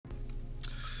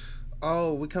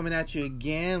Oh, we're coming at you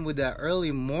again with that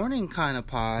early morning kind of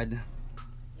pod.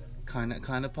 Kind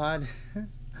of pod.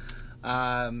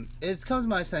 It's come to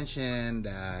my attention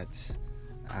that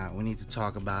we need to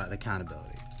talk about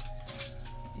accountability,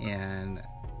 and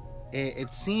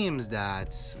it seems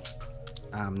that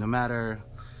no matter,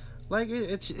 like,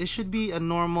 it should be a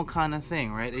normal kind of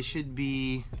thing, right? It should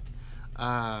be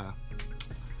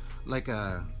like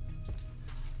a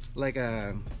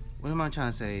what am I trying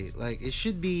to say? Like, it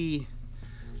should be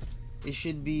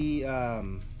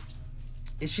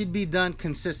done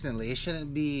consistently. It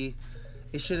shouldn't be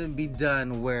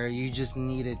done where you just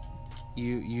need it.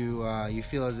 You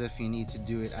feel as if you need to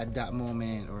do it at that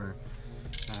moment, or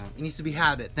it needs to be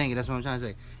habit. Thank you. That's what I'm trying to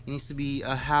say. It needs to be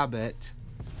a habit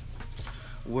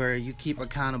where you keep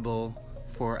accountable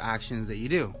for actions that you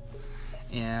do.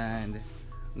 And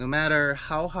no matter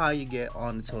how high you get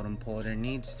on the totem pole, there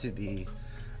needs to be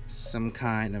some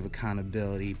kind of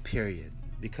accountability, period.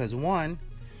 Because one,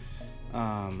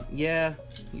 you're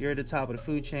at the top of the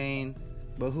food chain,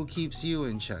 but who keeps you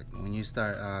in check when you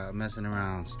start messing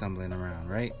around, stumbling around,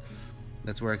 right?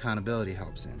 That's where accountability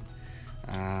helps in.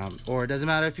 Or it doesn't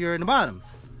matter if you're in the bottom.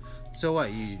 So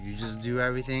what? You just do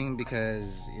everything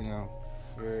because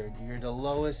you're the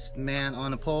lowest man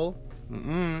on the pole.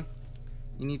 You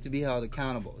need to be held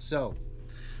accountable. So,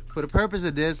 for the purpose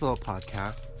of this little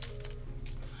podcast,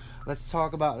 let's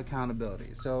talk about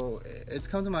accountability. So, it's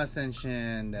come to my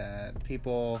attention that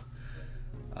people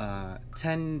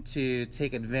tend to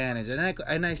take advantage,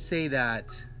 and I say that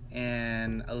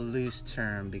in a loose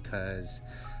term because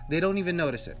they don't even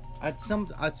notice it. At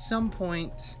some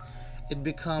point, it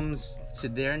becomes to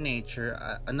their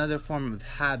nature another form of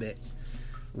habit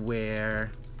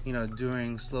where,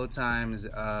 during slow times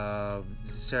of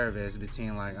service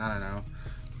between,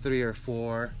 3 or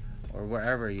 4 or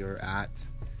wherever you're at,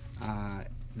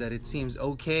 that it seems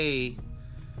okay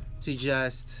to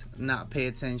just not pay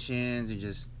attention, to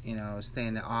just, stay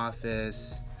in the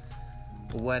office,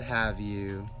 what have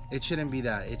you. It shouldn't be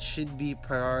that. It should be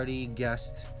priority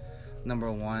guest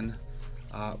number 1,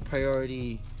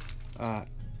 priority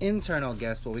internal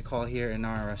guest, what we call here in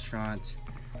our restaurant.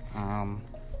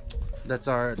 That's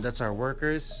our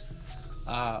workers.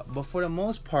 But for the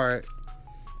most part,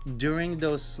 during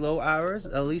those slow hours,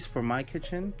 at least for my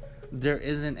kitchen, there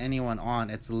isn't anyone on.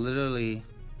 It's literally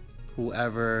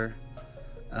whoever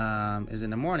is in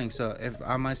the morning. So if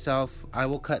I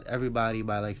will cut everybody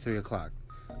by 3 o'clock.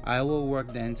 I will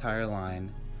work the entire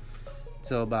line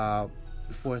till about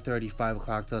 4:30, 5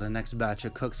 o'clock, till the next batch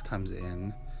of cooks comes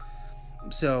in.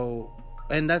 So,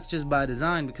 and that's just by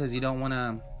design, because you don't want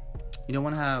to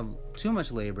have too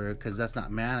much labor, because that's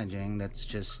not managing. That's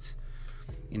just,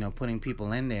 putting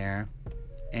people in there,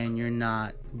 and you're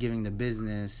not giving the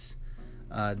business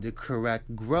the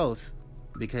correct growth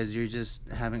because you're just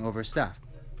having overstaff.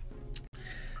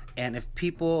 And if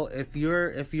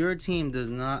your team does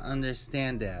not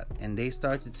understand that, and they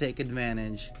start to take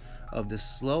advantage of the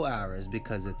slow hours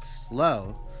because it's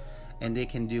slow and they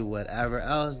can do whatever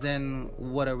else, then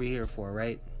what are we here for,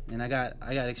 right? And I got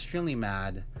extremely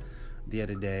mad the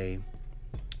other day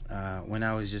when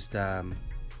I was just I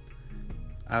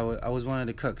was one of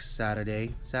the cooks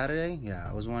Saturday. Yeah,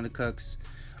 I was one of the cooks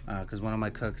because one of my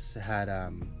cooks had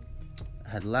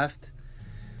left,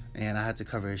 and I had to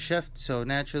cover his shift. So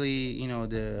naturally,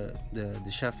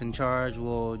 the chef in charge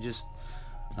will just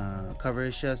cover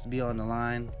his shifts, be on the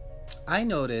line. I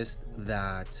noticed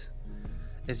that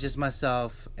it's just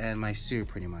myself and my sous,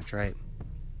 pretty much, right?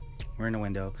 We're in the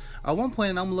window. At one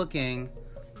point, I'm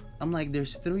like,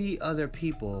 there's 3 other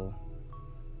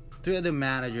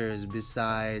managers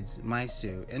besides my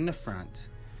sous in the front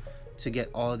to get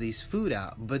all these food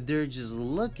out, but they're just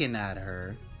looking at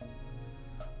her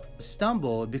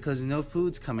stumble because no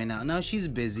food's coming out. Now she's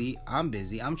busy, I'm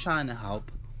busy, I'm trying to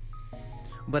help.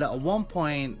 But at one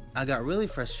point, I got really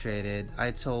frustrated. I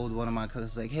told one of my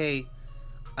cooks, hey,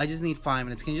 I just need 5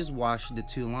 minutes. Can you just wash the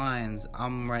 2 lines?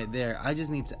 I'm right there. I just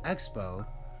need to expo,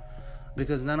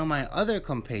 because none of my other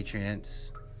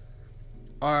compatriots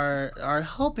are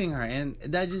helping her, and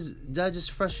that just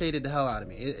frustrated the hell out of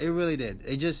me. It really did.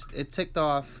 It ticked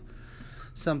off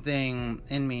something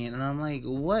in me, and I'm like,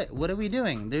 what are we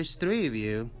doing? There's 3 of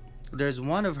you. There's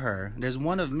 1 of her. There's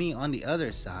 1 of me on the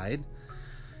other side.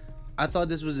 I thought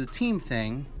this was a team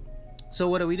thing. So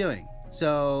what are we doing?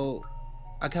 So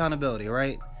accountability,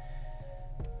 right?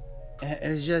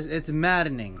 It's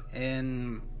maddening,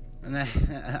 and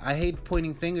I hate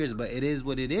pointing fingers, but it is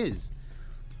what it is.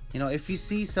 If you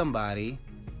see somebody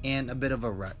in a bit of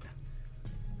a rut,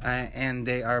 and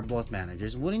they are both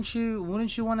managers, wouldn't you want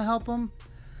to help them?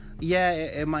 Yeah,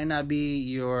 it might not be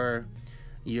your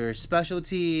your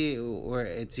specialty or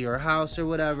it's your house or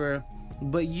whatever,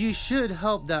 but you should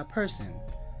help that person.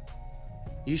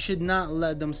 You should not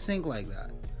let them sink like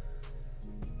that.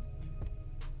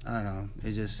 I don't know.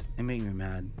 It made me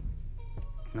mad.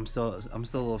 I'm still a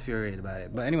little infuriated about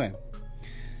it. But anyway,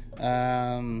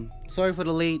 sorry for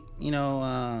the late,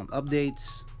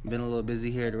 updates. Been a little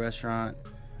busy here at the restaurant,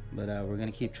 but we're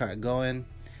gonna keep going.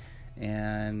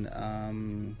 And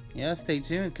stay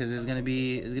tuned, because it's gonna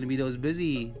be those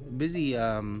busy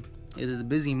it is the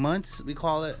busy months, we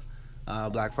call it.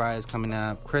 Black Friday is coming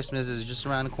up. Christmas is just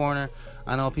around the corner.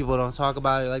 I know people don't talk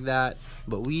about it like that,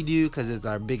 but we do, because it's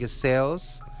our biggest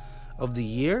sales of the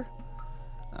year.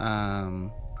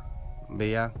 But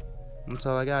yeah, that's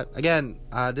all I got. Again,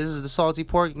 this is the Salty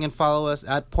Pork. You can follow us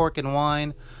at Pork and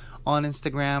Wine on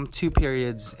Instagram, 2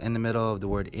 periods in the middle of the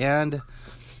word and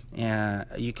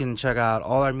you can check out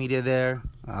all our media there.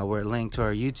 We're linked to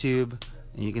our YouTube,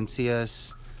 and you can see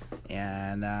us.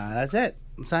 And that's it.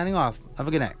 I'm signing off. Have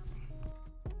a good night.